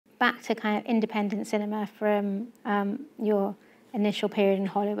back to kind of independent cinema from your initial period in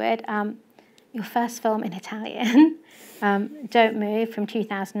Hollywood. Your first film in Italian, Don't Move, from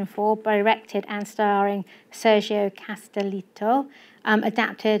 2004, directed and starring Sergio Castellitto,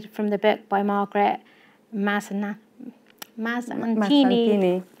 adapted from the book by Margaret Mazzantini.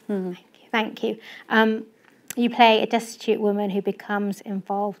 Mm-hmm. Thank you. You play a destitute woman who becomes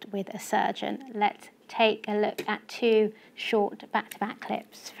involved with a surgeon. Let's take a look at 2 short back-to-back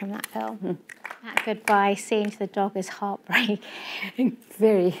clips from that film. Mm. That goodbye scene to the dog is heartbreaking.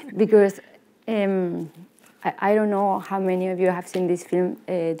 Very, because I don't know how many of you have seen this film,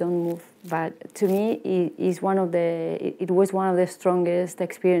 Don't Move, but to me it was one of the strongest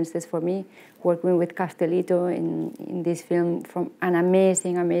experiences for me, working with Castellitto in this film, from an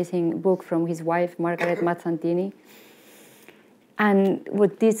amazing book from his wife, Margaret Mazzantini. And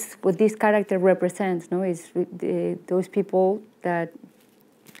what this character represents, is those people that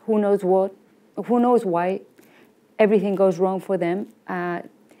who knows why everything goes wrong for them,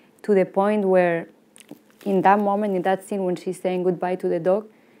 to the point where in that moment, in that scene when she's saying goodbye to the dog,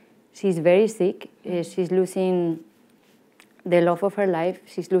 she's very sick. She's losing the love of her life.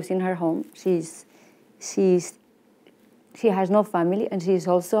 She's losing her home. She has no family, and she's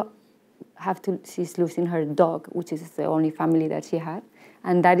losing her dog, which is the only family that she had.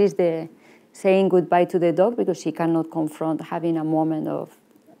 And that is the saying goodbye to the dog, because she cannot confront having a moment of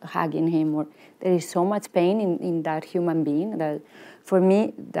hugging him. Or there is so much pain in that human being that, for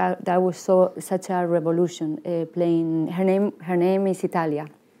me, that was such a revolution. Playing her name is Italia,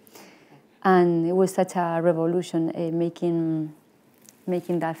 and it was such a revolution making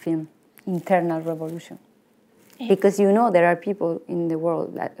that film, internal revolution. Because there are people in the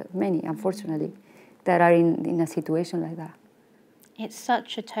world, many, unfortunately, that are in a situation like that. It's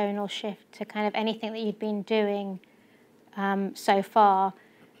such a tonal shift to kind of anything that you've been doing so far,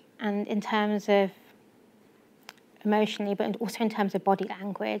 and in terms of emotionally, but also in terms of body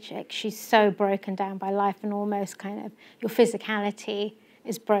language. Like, she's so broken down by life, and almost kind of your physicality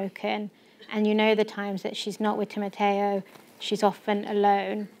is broken. And the times that she's not with Timoteo, she's often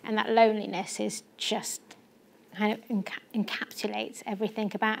alone, and that loneliness is just kind of encapsulates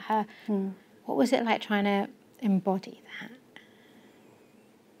everything about her. Mm. What was it like trying to embody that?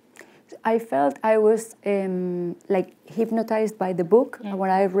 I felt I was like hypnotized by the book. Yeah. When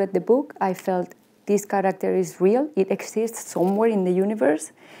I read the book, I felt this character is real. It exists somewhere in the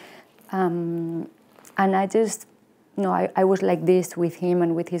universe. And I just, I was like this with him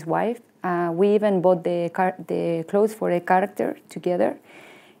and with his wife. We even bought the clothes for the character together.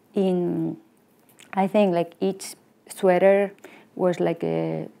 I think like each sweater was like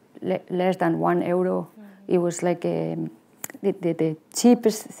less than €1. Mm. It was like the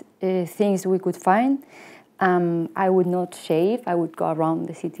cheapest things we could find. I would not shave. I would go around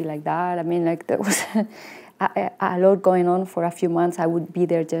the city like that. I mean, like, there was a lot going on for a few months. I would be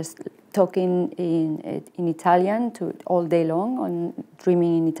there just talking in Italian all day long, and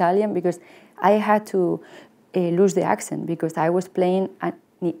dreaming in Italian, because I had to lose the accent, because I was playing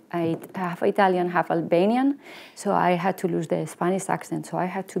half Italian, half Albanian, so I had to lose the Spanish accent. So I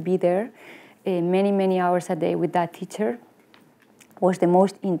had to be there many hours a day with that teacher. Was the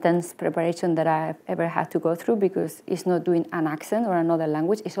most intense preparation that I've ever had to go through, because it's not doing an accent or another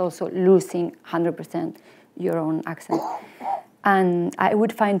language, it's also losing 100% your own accent. And I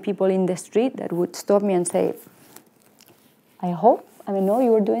would find people in the street that would stop me and say, I know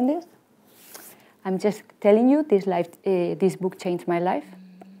you were doing this. I'm just telling you, this book changed my life.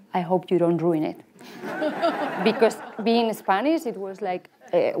 I hope you don't ruin it. Because being Spanish, it was like,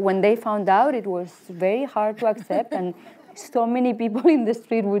 when they found out, it was very hard to accept, and so many people in the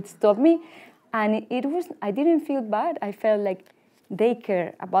street would stop me, and I didn't feel bad. I felt like they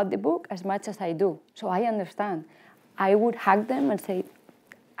care about the book as much as I do, so I understand. I would hug them and say,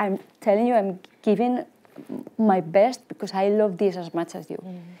 I'm telling you, I'm giving my best because I love this as much as you.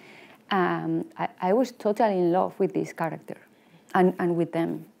 Mm-hmm. I was totally in love with this character and with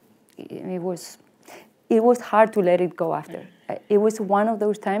them. It was hard to let it go after. It was one of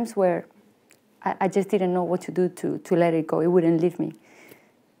those times where I just didn't know what to do to let it go. It wouldn't leave me.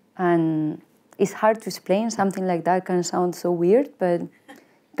 And it's hard to explain. Something like that can sound so weird, but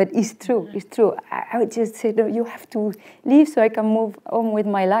it's true. It's true. I would just say, no, you have to leave so I can move on with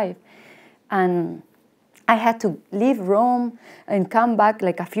my life. And I had to leave Rome and come back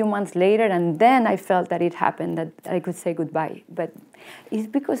like a few months later, and then I felt that it happened, that I could say goodbye. But it's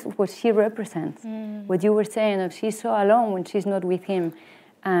because of what she represents. Mm. What you were saying, of she's so alone when she's not with him.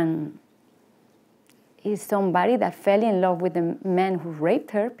 And is somebody that fell in love with the man who raped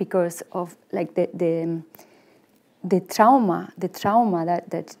her because of like the the trauma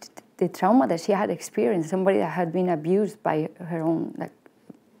that she had experienced, somebody that had been abused by her own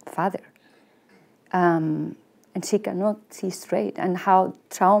father, and she cannot see straight, and how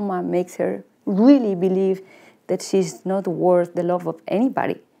trauma makes her really believe that she's not worth the love of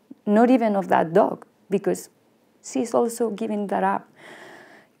anybody, not even of that dog, because she's also giving that up.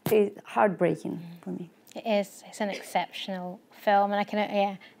 It's heartbreaking for me. It is. It's an exceptional film, and I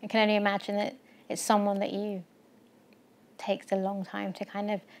can only imagine that it's someone that you takes a long time to kind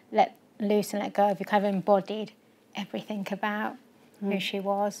of let loose and let go of. You kind of embodied everything about who she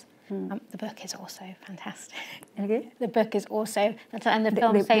was. The book is also fantastic. Okay. The book is also, and the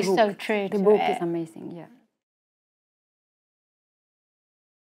film stays so true to it. The book is amazing, yeah.